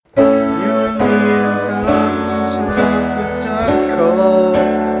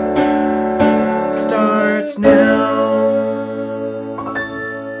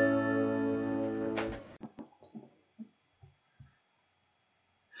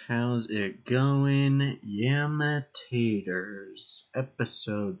How's it going, Yamitators?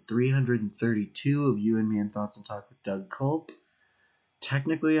 Episode 332 of You and Me and Thoughts and Talk with Doug Culp.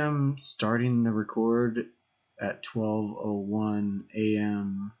 Technically, I'm starting to record at 12:01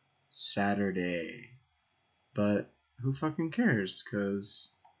 a.m. Saturday, but who fucking cares?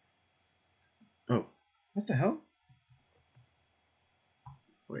 Oh, what the hell?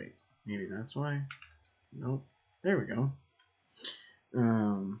 Wait, maybe that's why? Nope. There we go.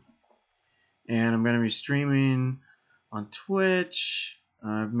 And I'm going to be streaming on Twitch.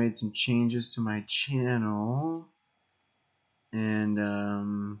 I've made some changes to my channel.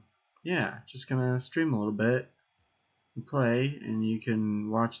 And, yeah, just going to stream a little bit and play. And you can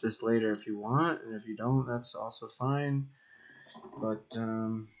watch this later if you want. And if you don't, that's also fine. But,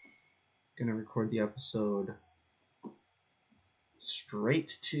 I'm going to record the episode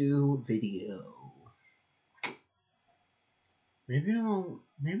straight to video. Maybe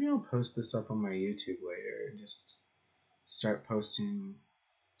I'll post this up on my YouTube later and just start posting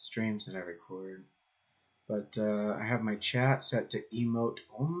streams that I record. But I have my chat set to emote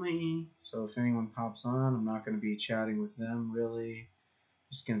only, so if anyone pops on, I'm not going to be chatting with them really.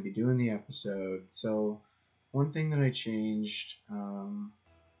 I'm just going to be doing the episode. So one thing that I changed from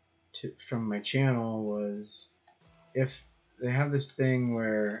my channel was if they have this thing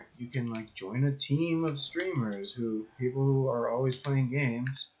where you can like join a team of streamers people who are always playing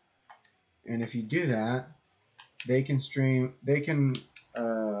games, and if you do that, they can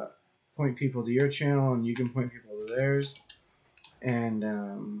point people to your channel and you can point people to theirs. And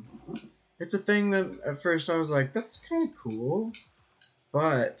it's a thing that at first I was like, that's kind of cool,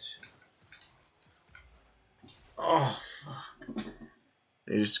 but oh fuck,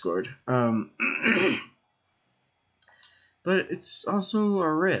 they just scored. But it's also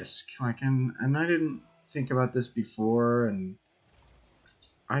a risk, like, and I didn't think about this before, and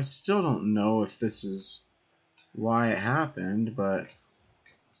I still don't know if this is why it happened, but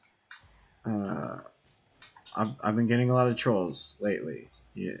I've been getting a lot of trolls lately.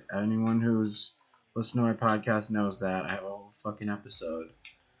 Yeah, anyone who's listened to my podcast knows that. I have a whole fucking episode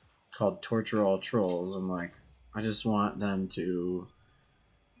called Torture All Trolls. I'm like, I just want them to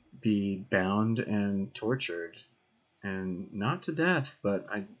be bound and tortured. And not to death, but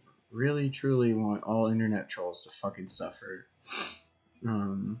I really, truly want all internet trolls to fucking suffer.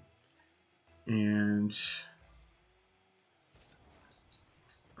 And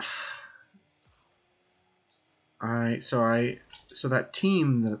so that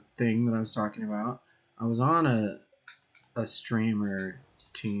team, the thing that I was talking about, I was on a streamer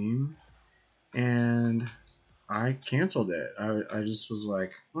team, and I canceled it. I just was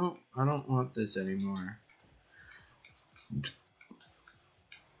like, well, I don't want this anymore.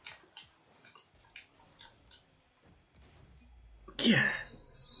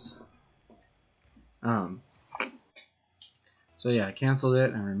 Yes. So yeah, I canceled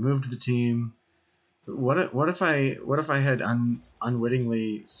it and removed the team. What if I had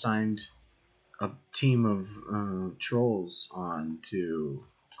unwittingly signed a team of trolls on to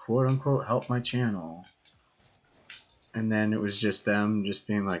quote unquote help my channel, and then it was just them just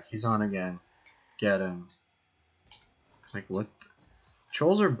being like, he's on again, get him. Like, what?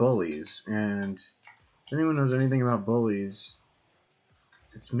 Trolls are bullies, and if anyone knows anything about bullies,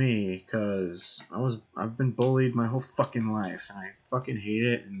 it's me, because I've been bullied my whole fucking life, and I fucking hate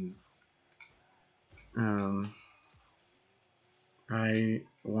it, and I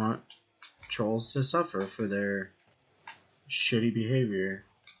want trolls to suffer for their shitty behavior.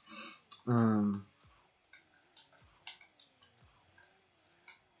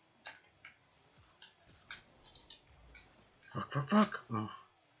 Fuck. Oh.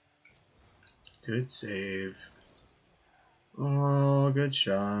 Good save. Oh, good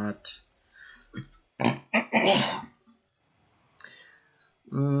shot.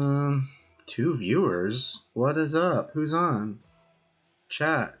 2 viewers? What is up? Who's on?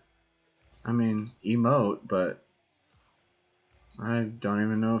 Chat. I mean, emote, but I don't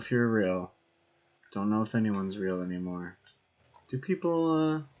even know if you're real. Don't know if anyone's real anymore. Do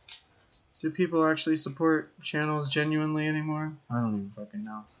people actually support channels genuinely anymore? I don't even fucking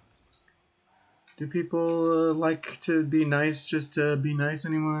know. Do people like to be nice just to be nice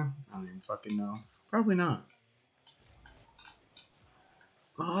anymore? I don't even fucking know. Probably not.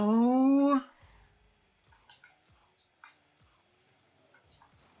 Oh!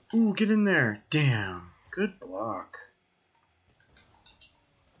 Ooh, get in there. Damn. Good block.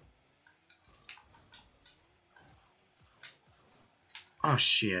 Oh,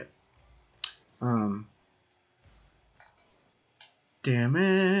 shit. Damn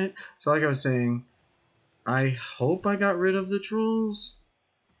it. So like I was saying, I hope I got rid of the trolls.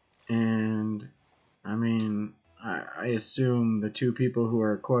 And I mean, I assume the two people who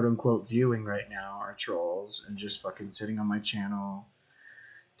are quote unquote viewing right now are trolls and just fucking sitting on my channel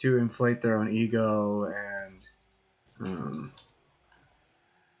to inflate their own ego and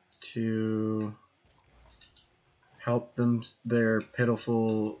to help them their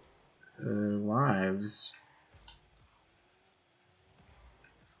pitiful lives.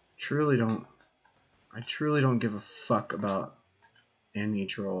 I truly don't give a fuck about any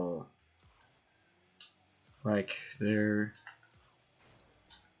troll. Like, they're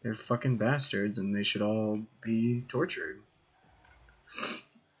fucking bastards and they should all be tortured.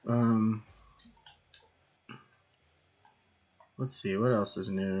 Let's see, what else is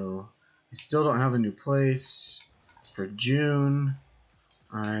new? I still don't have a new place for June.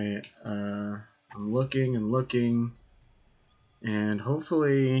 I'm looking and looking, and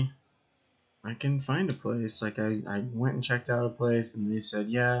hopefully I can find a place. Like, I went and checked out a place, and they said,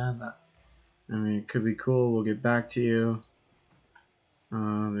 yeah, it could be cool. We'll get back to you.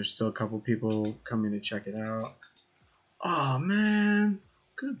 There's still a couple people coming to check it out. Oh, man.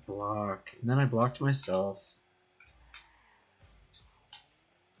 Good block. And then I blocked myself.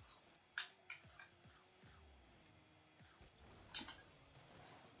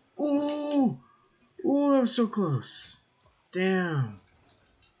 Ooh! Ooh, that was so close. Damn.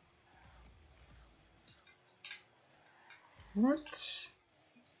 What?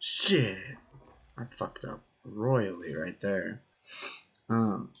 Shit. I fucked up royally right there.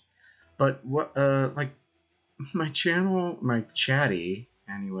 But what, like, my channel, my chatty,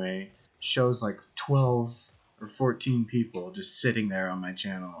 anyway, shows like 12 or 14 people just sitting there on my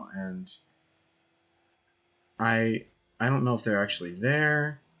channel, and I don't know if they're actually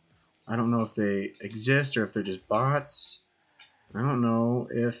there. I don't know if they exist or if they're just bots. I don't know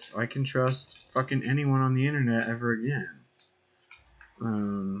if I can trust fucking anyone on the internet ever again.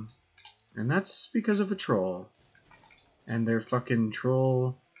 And that's because of a troll. And their fucking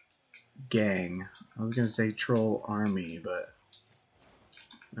troll gang. I was gonna say troll army, but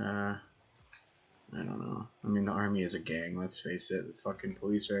I don't know. I mean, the army is a gang, let's face it. The fucking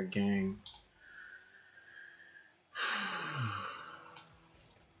police are a gang.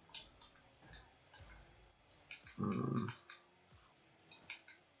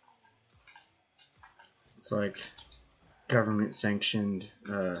 It's like government sanctioned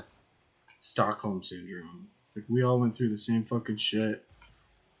Stockholm syndrome. It's like we all went through the same fucking shit,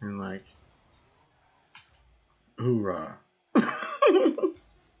 and like, hoorah.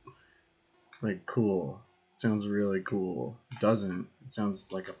 Like, cool. Sounds really cool. It doesn't. It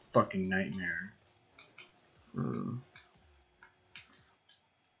sounds like a fucking nightmare.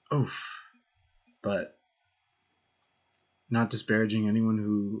 Oof. But not disparaging anyone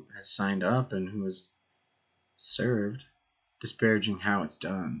who has signed up and who has served, disparaging how it's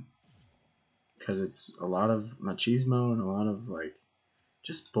done. Because it's a lot of machismo and a lot of, like,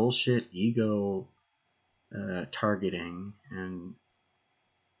 just bullshit ego targeting. And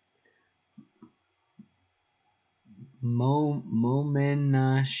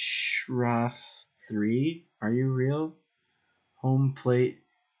Momenashraf 3, are you real? Home plate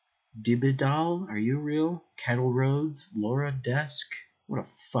Dibidal, are you real? Kettle Roads, Laura Desk. What a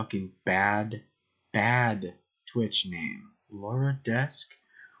fucking bad Twitch name. Laura Desk?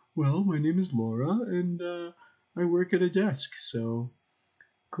 Well, my name is Laura, and I work at a desk, so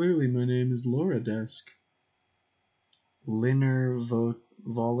clearly my name is Laura Desk. Linner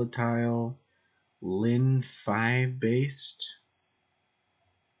Volatile, Lin 5 based,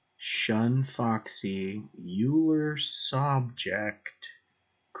 Shun Foxy, Euler Subject,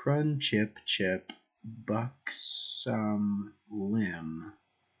 Crunchip Chip, Buxom Limb.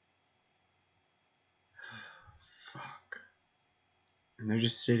 Fuck. And they're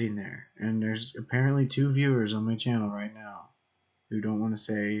just sitting there. And there's apparently 2 viewers on my channel right now who don't want to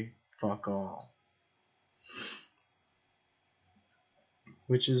say fuck all.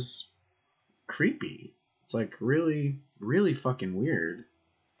 Which is creepy. It's like really, really fucking weird.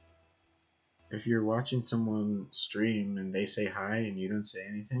 If you're watching someone stream and they say hi and you don't say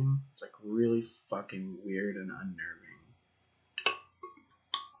anything, it's like really fucking weird and unnerving.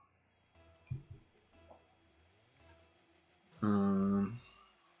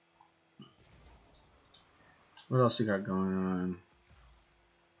 What else we got going on?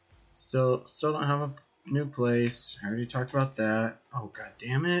 Still don't have a new place. I already talked about that. Oh, god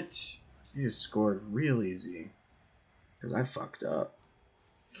damn it. You just scored real easy. Because I fucked up.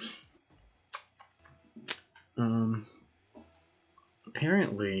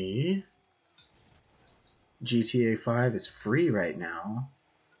 Apparently, GTA 5 is free right now.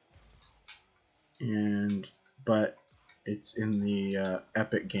 But it's in the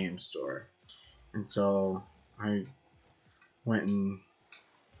Epic Games Store. And so I went and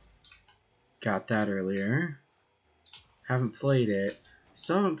got that earlier. Haven't played it.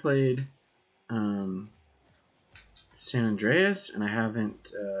 Still haven't played San Andreas, and I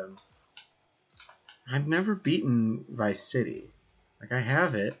haven't. I've never beaten Vice City. Like, I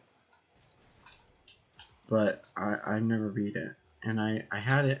have it, but I never beat it. And I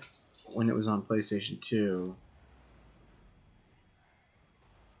had it when it was on PlayStation 2.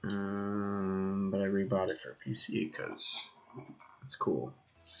 But I rebought it for PC because it's cool.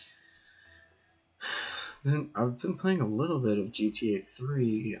 I've been playing a little bit of GTA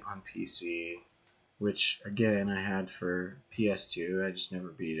 3 on PC, which again I had for PS2. I just never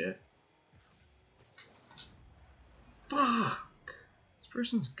beat it. Fuck! This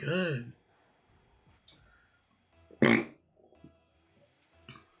person's good.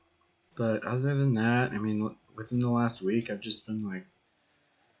 But other than that, I mean, within the last week, I've just been like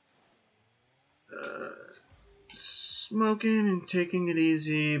smoking and taking it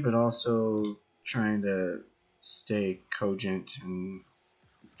easy, but also trying to stay cogent and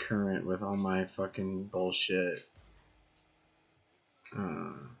current with all my fucking bullshit.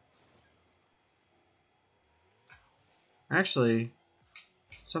 Actually,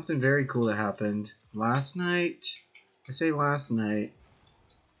 something very cool that happened last night. I say last night.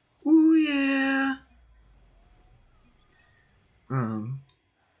 Ooh yeah.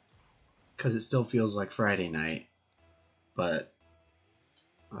 Because it still feels like Friday night, but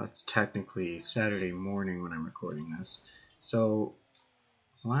it's technically Saturday morning when I'm recording this. So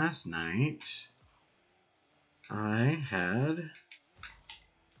last night I had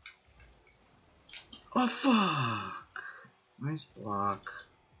oh fuck, nice block.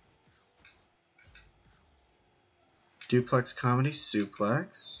 Duplex comedy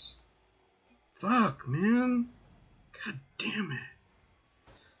suplex. Fuck, man. God damn it.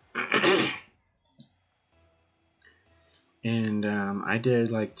 And I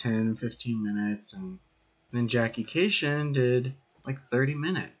did like 10, 15 minutes, and then Jackie Cation did like 30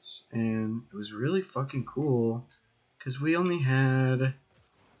 minutes. And it was really fucking cool because we only had,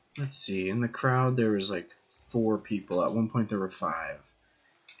 let's see, in the crowd there was like 4 people. At one point there were 5.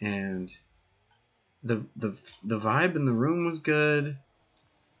 And the vibe in the room was good.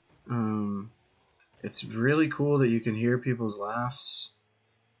 It's really cool that you can hear people's laughs,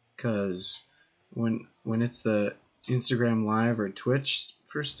 because when it's the Instagram Live or Twitch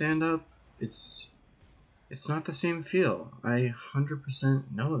for stand up, it's not the same feel. I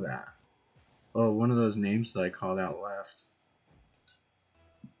 100% know that. Oh, one of those names that I called out left.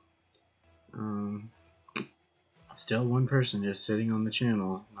 Still one person just sitting on the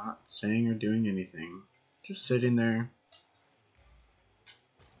channel, not saying or doing anything, just sitting there,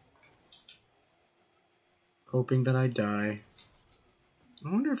 hoping that I die.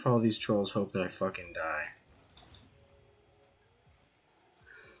 I wonder if all these trolls hope that I fucking die.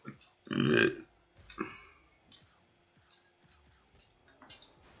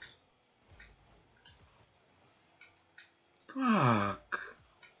 Fuck.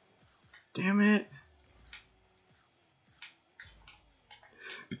 Damn it.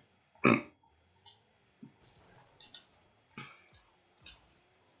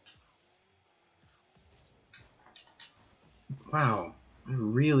 Wow. I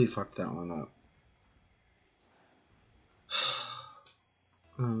really fucked that one up.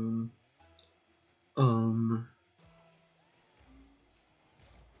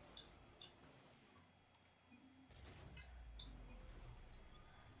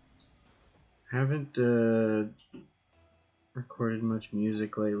 Haven't recorded much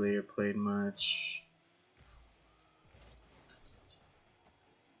music lately or played much.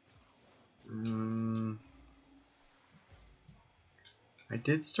 I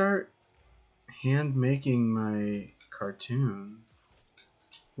did start hand making my cartoon,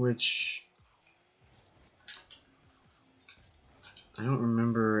 which I don't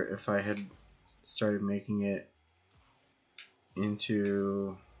remember if I had started making it in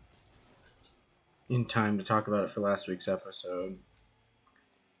time to talk about it for last week's episode.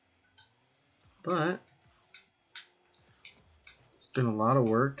 But it's been a lot of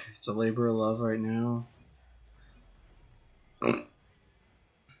work. It's a labor of love right now.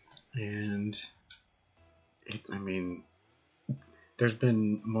 And I mean, there's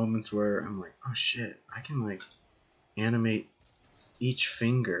been moments where I'm like, oh shit, I can like animate each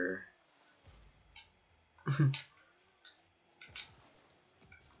finger.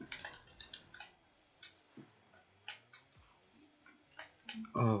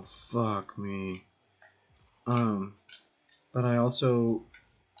 Oh fuck me. But I also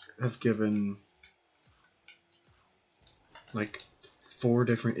have given like 4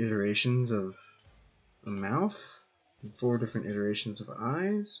 different iterations of a mouth and 4 different iterations of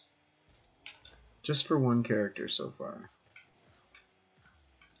eyes just for one character so far.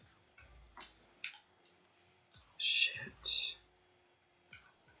 Shit.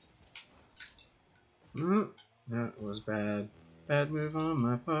 That was bad. Bad move on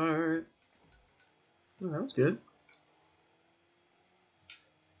my part. Oh, that was good.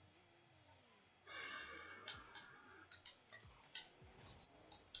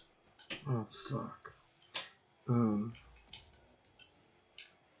 Oh, fuck.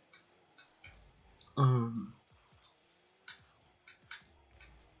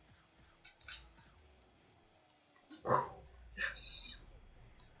 Yes.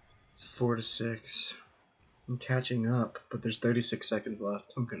 It's 4-6. I'm catching up, but there's 36 seconds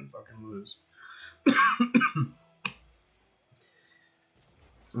left. I'm gonna fucking lose.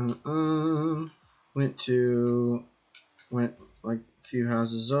 Went like a few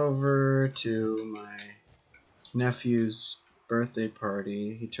houses over to my nephew's birthday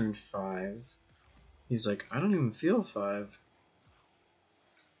party. He turned 5. He's like, I don't even feel 5.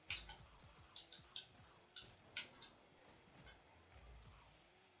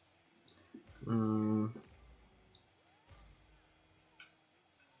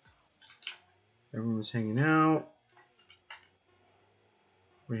 Everyone was hanging out.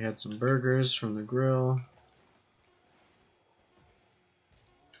 We had some burgers from the grill.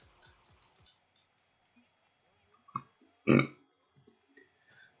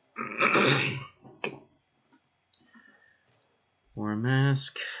 Wore a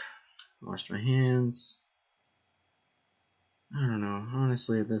mask. Washed my hands. I don't know.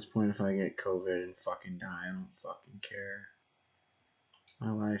 Honestly, at this point, if I get COVID and fucking die, I don't fucking care.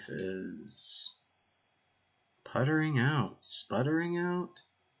 My life is sputtering out.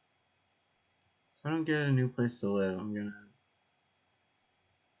 If I don't get a new place to live,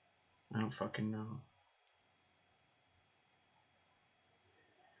 I don't fucking know.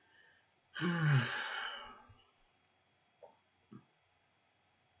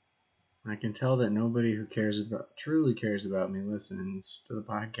 I can tell that nobody who truly cares about me listens to the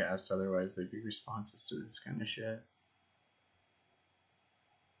podcast, otherwise they'd be responsive to this kind of shit.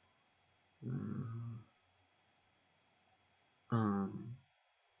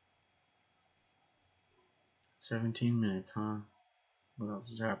 17 minutes, huh? What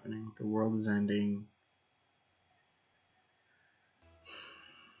else is happening? The world is ending.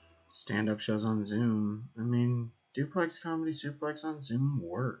 Stand-up shows on Zoom. I mean, Duplex Comedy Suplex on Zoom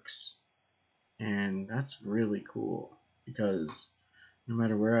works. And that's really cool. Because no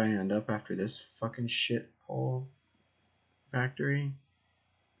matter where I end up after this fucking shit hole factory,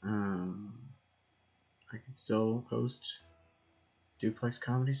 I can still host Duplex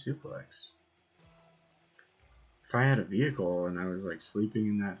Comedy Suplex. If I had a vehicle and I was like sleeping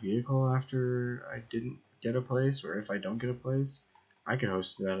in that vehicle after I didn't get a place, or if I don't get a place, I could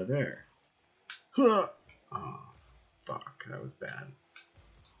host it out of there. Oh, fuck, that was bad.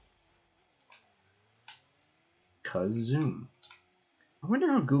 'Cause Zoom. I wonder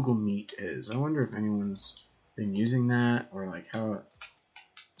how Google Meet is. I wonder if anyone's been using that or like how it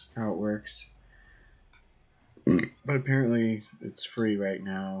works. But apparently it's free right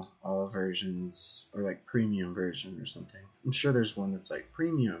now, all versions, or like premium version or something. I'm sure there's one that's like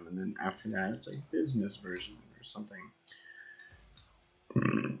premium, and then after that it's like business version or something.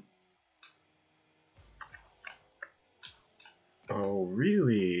 Oh,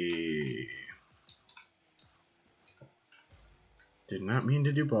 really? Did not mean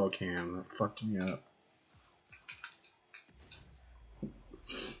to do ball cam. That fucked me up.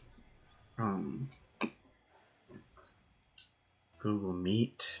 Google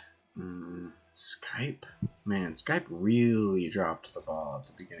Meet. Skype. Man, Skype really dropped the ball at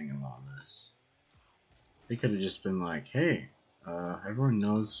the beginning of all this. They could have just been like, hey, everyone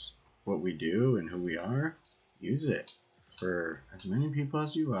knows what we do and who we are. Use it for as many people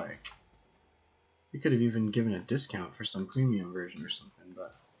as you like. They could have even given a discount for some premium version or something,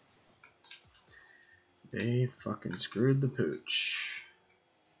 but they fucking screwed the pooch.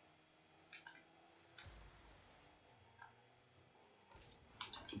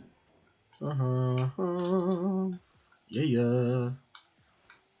 Yeah.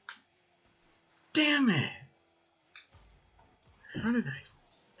 Damn it! How did I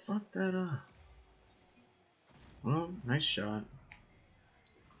fuck that up? Well, nice shot.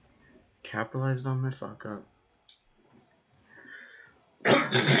 Capitalized on my fuck up.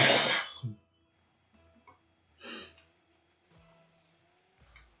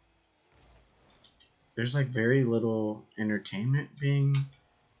 There's like very little entertainment being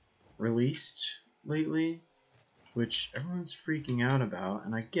released lately. which everyone's freaking out about,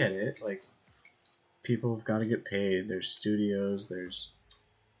 and I get it. Like, people have got to get paid. There's studios. There's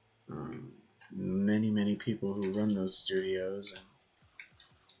many people who run those studios,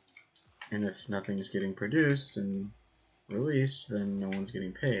 and if nothing's getting produced and released, then no one's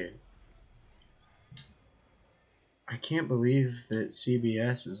getting paid. I can't believe that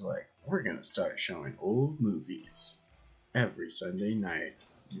CBS is like, we're gonna start showing old movies every Sunday night.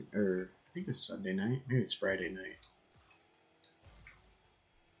 Or I think it's Sunday night, maybe it's Friday night.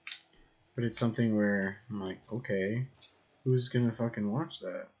 But it's something where I'm like, okay, who's gonna fucking watch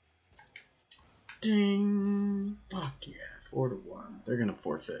that? Ding! Fuck yeah, 4-1. They're gonna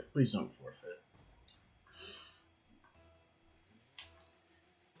forfeit. Please don't forfeit.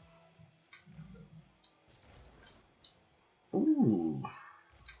 Ooh.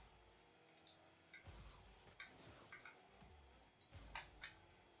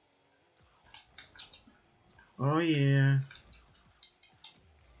 Oh yeah.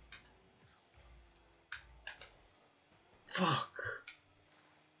 Fuck.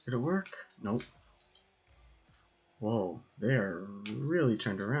 Did it work? Nope. Whoa, they are really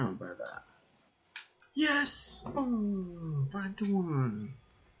turned around by that. Yes! Boom! 5-1.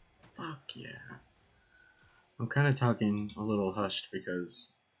 Fuck yeah. I'm kind of talking a little hushed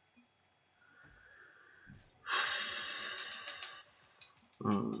because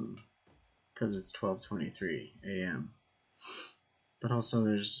it's 12:23 a.m. But also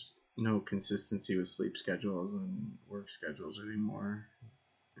there's no consistency with sleep schedules and work schedules anymore.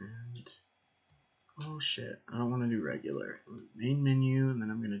 And oh shit, I don't want to do regular. Main menu, and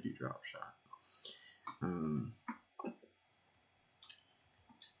then I'm gonna do drop shot.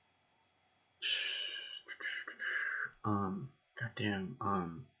 Goddamn.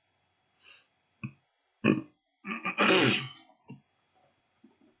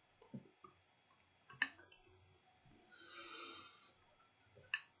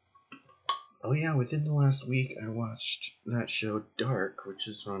 Oh yeah, within the last week I watched that show Dark, which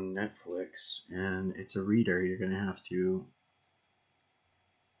is on Netflix, and it's a reader. You're gonna have to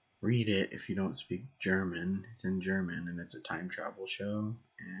read it if you don't speak German. It's in German, and it's a time travel show,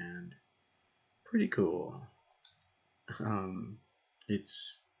 and pretty cool.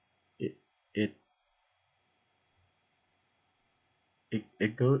 It's it it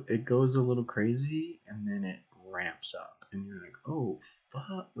it goes a little crazy, and then it ramps up, and you're like, oh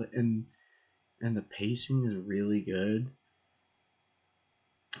fuck, and the pacing is really good.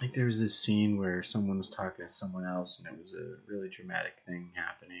 Like there was this scene where someone was talking to someone else, and it was a really dramatic thing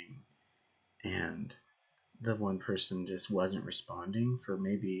happening, and the one person just wasn't responding for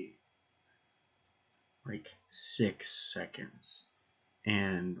maybe like 6 seconds.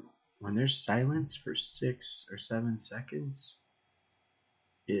 And when there's silence for 6 or 7 seconds,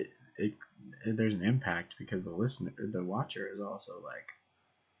 it there's an impact because the watcher is also like,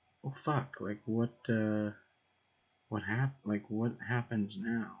 oh fuck, like what happens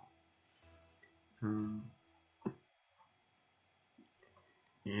now? And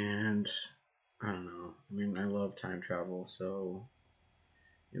I don't know. I mean, I love time travel, so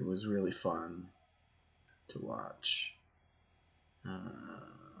it was really fun to watch.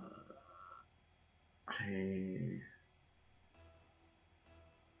 I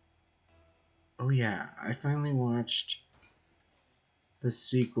Oh yeah, I finally watched the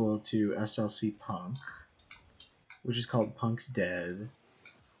sequel to SLC Punk, which is called Punk's Dead,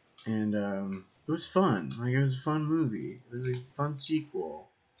 and it was fun. Like it was a fun movie. It was a fun sequel.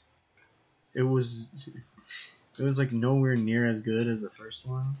 It was like nowhere near as good as the first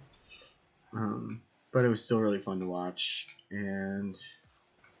one, but it was still really fun to watch, and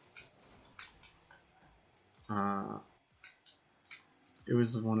it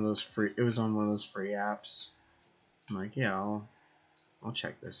was one of those free. It was on one of those free apps. I'm like, yeah, I'll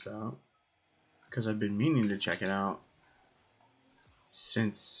check this out because I've been meaning to check it out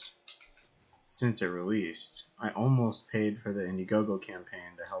since it released. I almost paid for the Indiegogo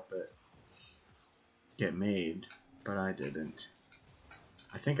campaign to help it get made, but I didn't.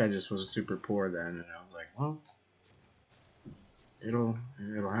 I think I just was super poor then, and I was like, well, it'll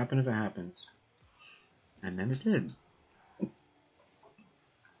happen if it happens. And then it did.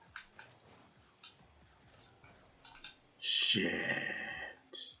 Shit.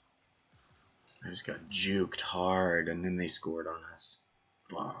 I just got juked hard, and then they scored on us.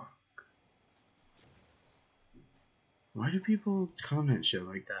 Fuck. Why do people comment shit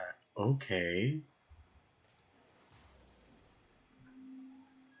like that? Okay.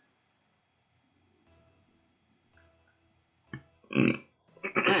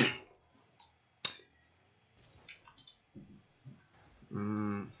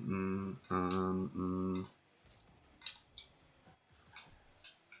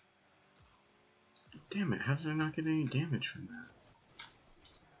 Damn it, how did I not get any damage from that?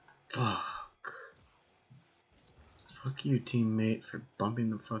 Fuck. Fuck you, teammate, for bumping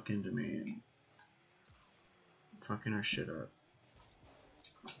the fuck into me and fucking our shit up.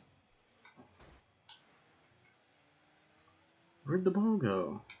 Where'd the ball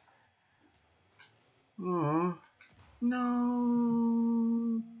go? Oh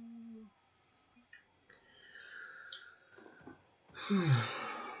no.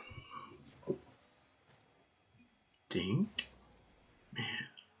 Dink? Man.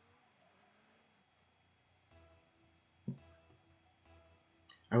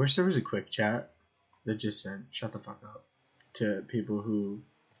 I wish there was a quick chat that just said, shut the fuck up, to people who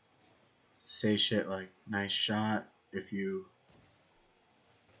say shit like, nice shot, if you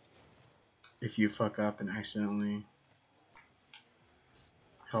fuck up and accidentally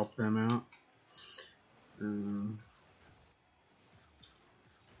help them out.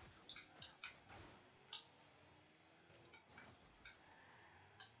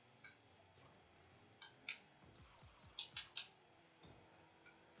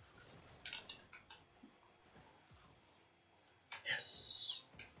 Yes.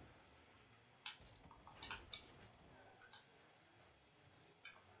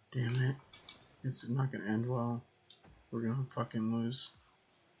 Damn it. This is not gonna end well. We're gonna fucking lose.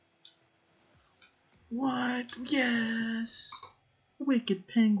 What? Yes! Wicked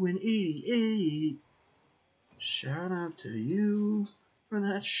Penguin 88. Shout out to you for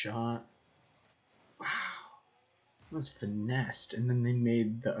that shot. Wow. That was finessed. And then they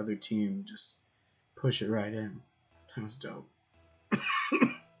made the other team just push it right in. That was dope.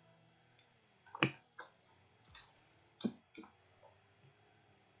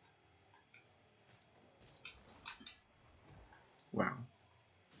 Wow.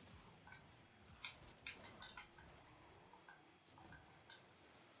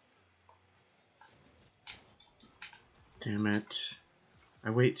 Damn it. I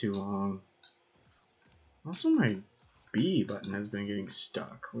wait too long. Also, my B button has been getting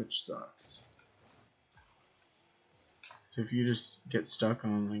stuck, which sucks. So if you just get stuck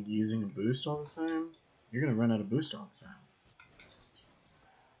on like using a boost all the time, you're gonna run out of boost all the time.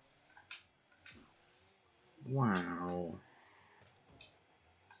 Wow.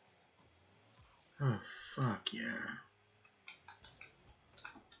 Oh, fuck yeah.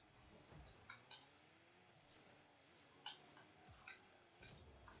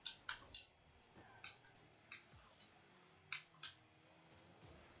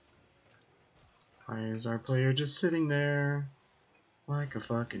 Why is our player just sitting there like a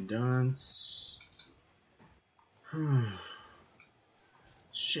fucking dunce?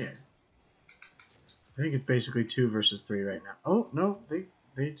 Shit. I think it's basically 2 versus 3 right now. Oh, no,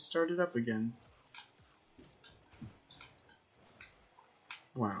 they started up again.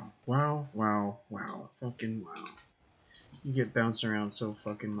 Wow. Wow, wow, wow. Fucking wow. You get bounced around so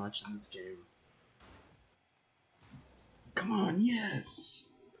fucking much in this game. Come on, yes!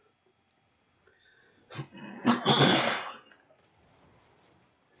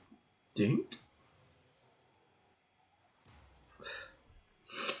 Dink?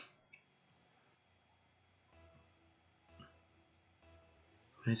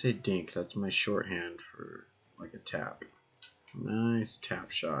 When I say dink, that's my shorthand for like a tap. Nice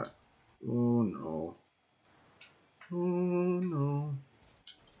tap shot. Oh no. Oh no.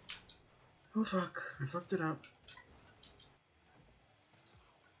 Oh fuck. I fucked it up.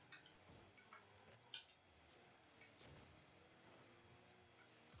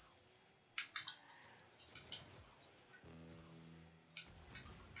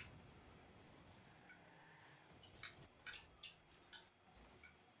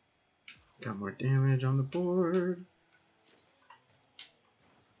 Got more damage on the board.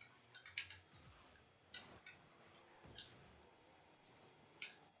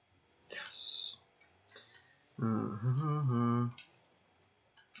 Yes.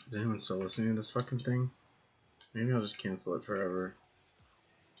 Is anyone still listening to this fucking thing? Maybe I'll just cancel it forever.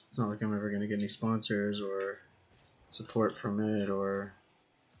 It's not like I'm ever gonna get any sponsors or support from it or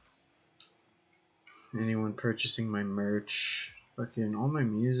anyone purchasing my merch. Fucking all my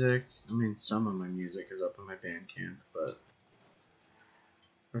music. I mean, some of my music is up on my Bandcamp, but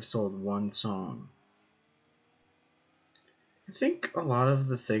I've sold one song. I think a lot of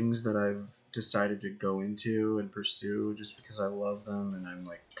the things that I've decided to go into and pursue just because I love them and I'm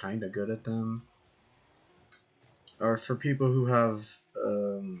like kind of good at them are for people who have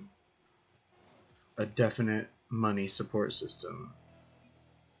a definite money support system.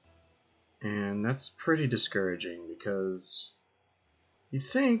 And that's pretty discouraging because you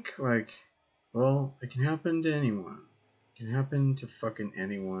think, like, well, it can happen to anyone. It can happen to fucking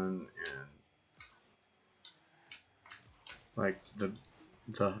anyone, and Like the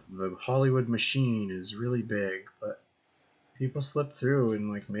Hollywood machine is really big, but people slip through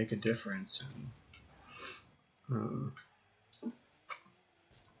and like make a difference.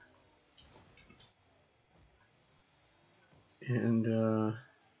 And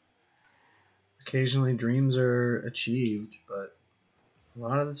occasionally dreams are achieved, but a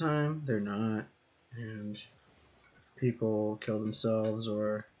lot of the time they're not, and people kill themselves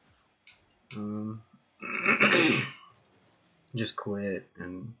or um, just quit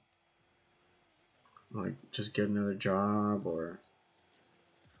and like just get another job or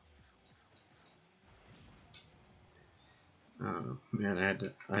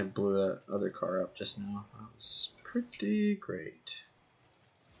man, I blew that other car up just now. That was pretty great.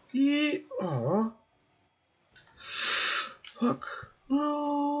 Yeah. Aw. Fuck.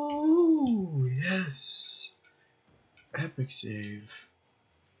 Oh yes. Epic save.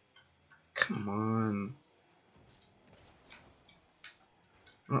 Come on.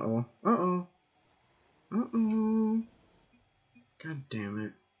 Uh-oh. Uh-oh. Uh-oh. God damn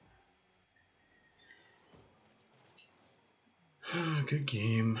it. Good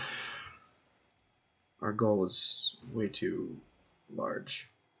game. Our goal was way too large.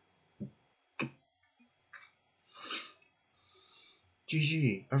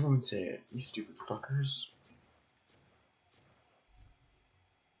 GG. Everyone say it. You stupid fuckers.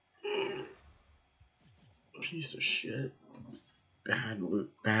 Piece of shit.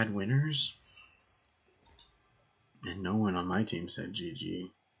 Bad winners. And no one on my team said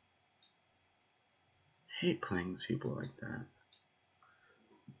GG. Hate playing with people like that.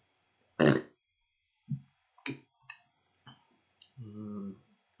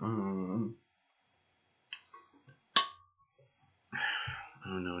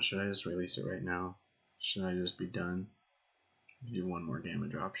 I don't know. Should I just release it right now? Should I just be done? Do one more game of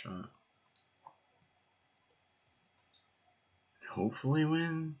drop shot. Hopefully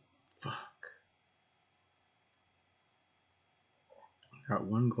win? Fuck. Got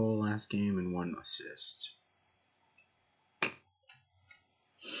one goal last game and one assist.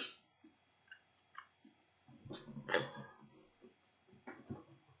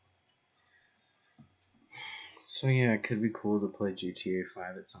 So yeah, it could be cool to play GTA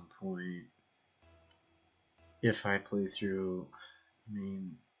 5 at some point. If I play through, I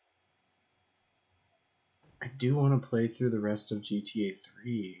mean, I do want to play through the rest of GTA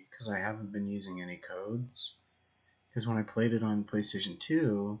 3 because I haven't been using any codes. Because when I played it on PlayStation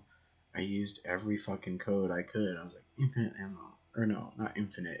 2, I used every fucking code I could. I was like, infinite ammo. Or no, not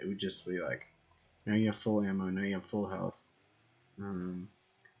infinite. It would just be like, now you have full ammo, now you have full health. Now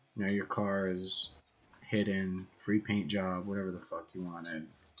your car is hidden, free paint job, whatever the fuck you wanted.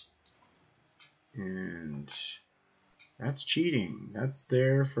 And that's cheating. That's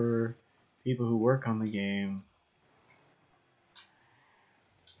there for people who work on the game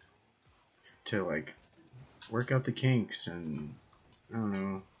to like work out the kinks and I don't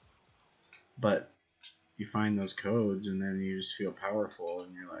know. But you find those codes and then you just feel powerful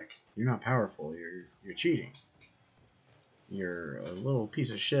and you're like, you're not powerful, you're cheating. You're a little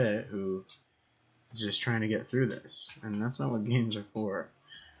piece of shit who is just trying to get through this. And that's not what games are for.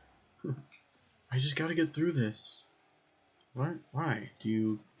 I just gotta get through this. What? Why? Do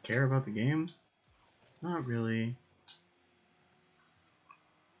you care about the game? Not really.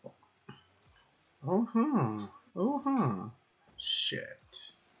 Oh huh. Oh huh.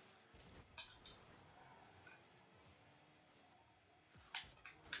 Shit.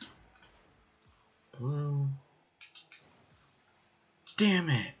 Blue. Damn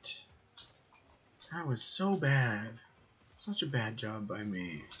it. That was so bad. Such a bad job by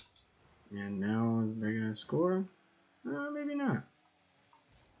me. And now they're gonna score? Maybe not.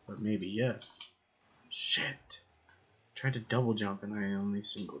 But maybe yes. Shit. Tried to double jump and I only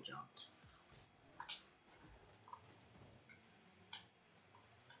single jumped.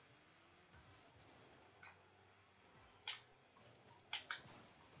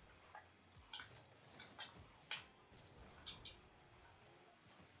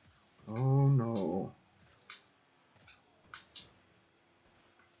 Oh no.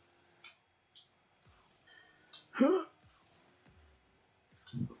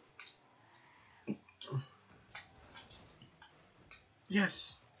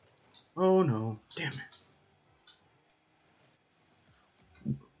 Yes. Oh no. Damn it.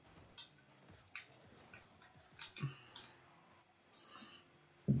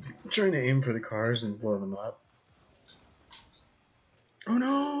 I'm trying to aim for the cars and blow them up. Oh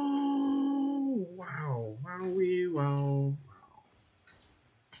no! Wow. Wowie wow.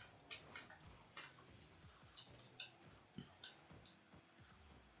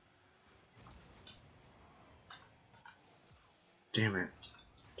 Damn it.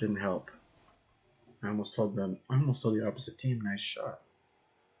 Didn't help. I almost told the opposite team, nice shot.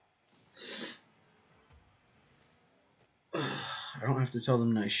 I don't have to tell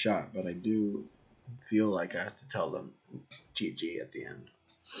them nice shot, but I do feel like I have to tell them GG at the end.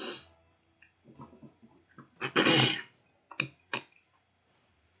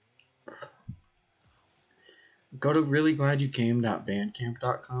 Go to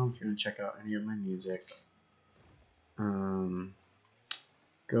reallyglad.bandcamp.com if you want to check out any of my music.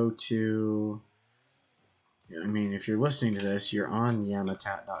 Go to, I mean, if you're listening to this, you're on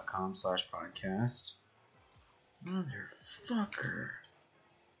yamatat.com/podcast. Motherfucker.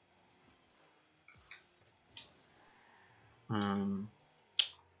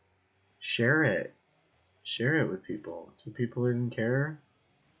 Share it. Share it with people. Do people even care?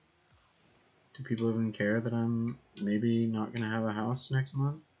 Do people even care that I'm maybe not going to have a house next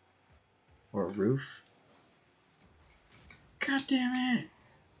month? Or a roof? God damn it!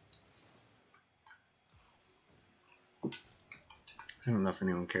 I don't know if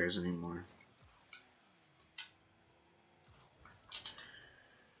anyone cares anymore.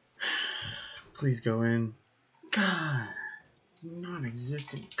 Please go in. God.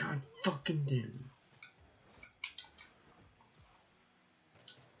 Non-existent. God fucking damn it.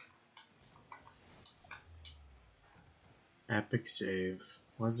 Epic save.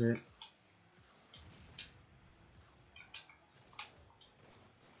 Was it?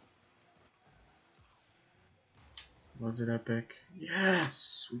 Was it epic?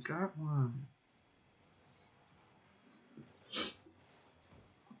 Yes! We got one.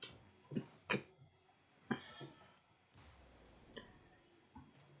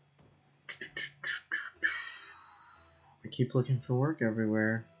 I keep looking for work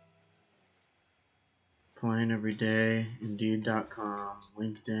everywhere. Applying every day. Indeed.com.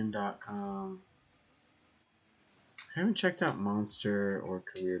 LinkedIn.com. I haven't checked out Monster or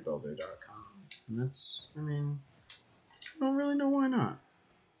CareerBuilder.com. And that's, I mean, I don't really know why not.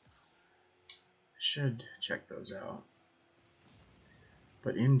 I should check those out.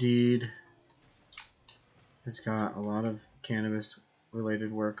 But Indeed has got a lot of cannabis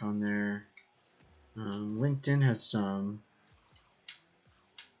related work on there. LinkedIn has some.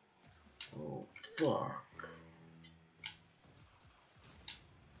 Oh, fuck.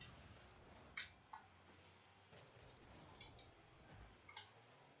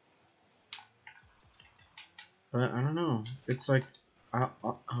 But I don't know. It's like,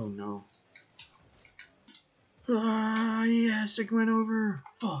 oh no. Ah, yes, it went over.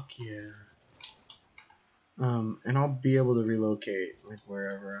 Fuck yeah. And I'll be able to relocate like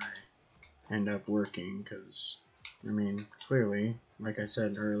wherever I end up working, because, I mean, clearly, like I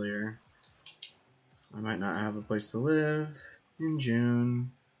said earlier, I might not have a place to live in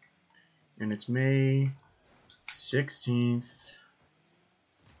June, and it's May 16th.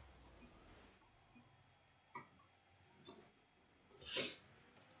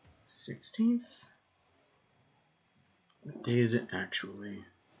 16th? What day is it actually?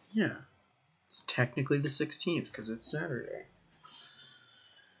 Yeah, it's technically the 16th because it's Saturday.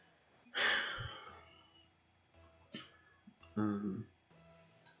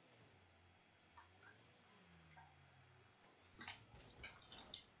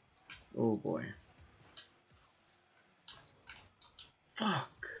 Oh boy.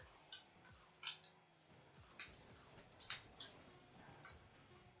 Fuck.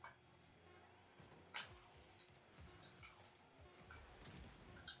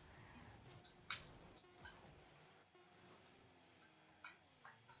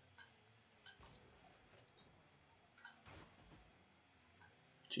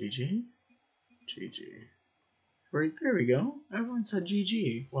 GG? GG. Right, there we go. Everyone said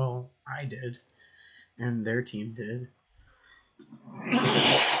GG. Well, I did. And their team did.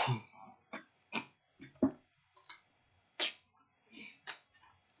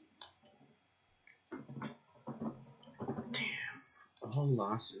 Damn. All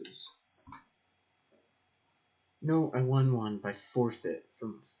losses. No, I won one by forfeit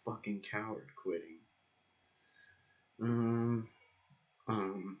from a fucking coward quitting.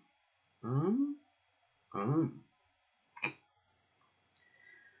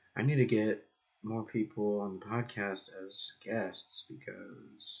 I need to get more people on the podcast as guests,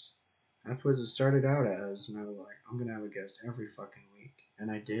 because that's what it started out as, and I was like, I'm gonna have a guest every fucking week,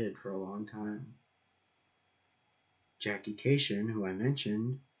 and I did for a long time. Jackie Cation, who I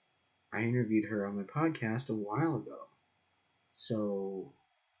mentioned, I interviewed her on my podcast a while ago. So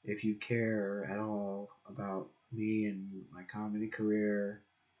if you care at all about me and my comedy career,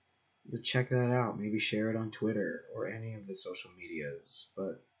 check that out. Maybe share it on Twitter or any of the social medias.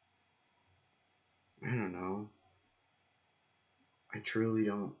 But I don't know. I truly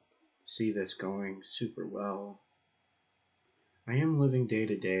don't see this going super well. I am living day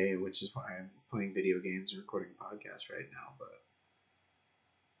to day, which is why I'm playing video games and recording podcasts right now, but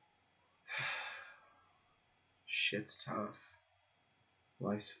shit's tough.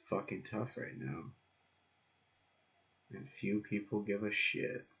 Life's fucking tough right now. And few people give a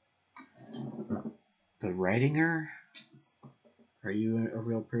shit. The Writinger? Are you a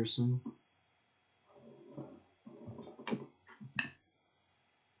real person?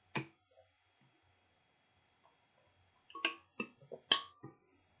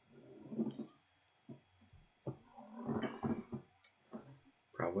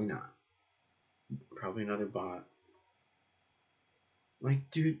 Probably not. Probably another bot. Like,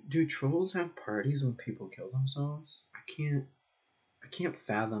 do trolls have parties when people kill themselves? I can't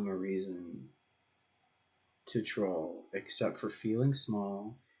fathom a reason to troll except for feeling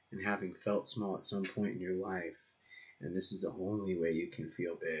small and having felt small at some point in your life. And this is the only way you can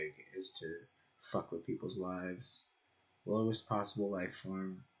feel big is to fuck with people's lives. Lowest possible life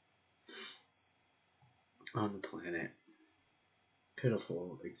form on the planet.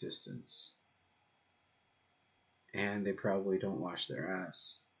 Pitiful existence. And they probably don't wash their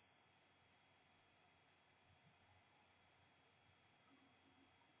ass.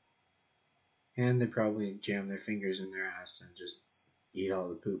 And they probably jam their fingers in their ass and just eat all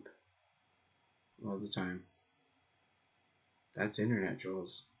the poop all the time. That's internet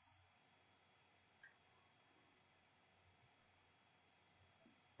trolls.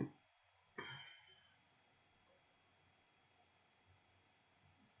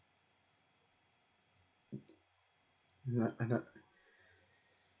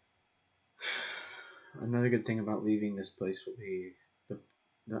 Another good thing about leaving this place will be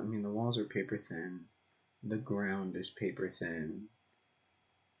the walls are paper thin, the ground is paper thin,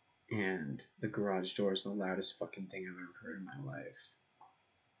 and the garage door is the loudest fucking thing I've ever heard in my life.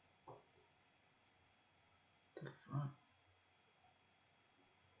 What the fuck?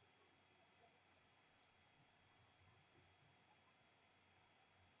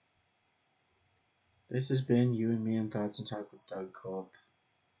 This has been You and Me and Thoughts and Talk with Doug Culp.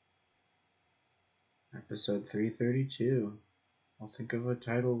 Episode 332. I'll think of a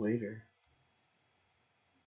title later.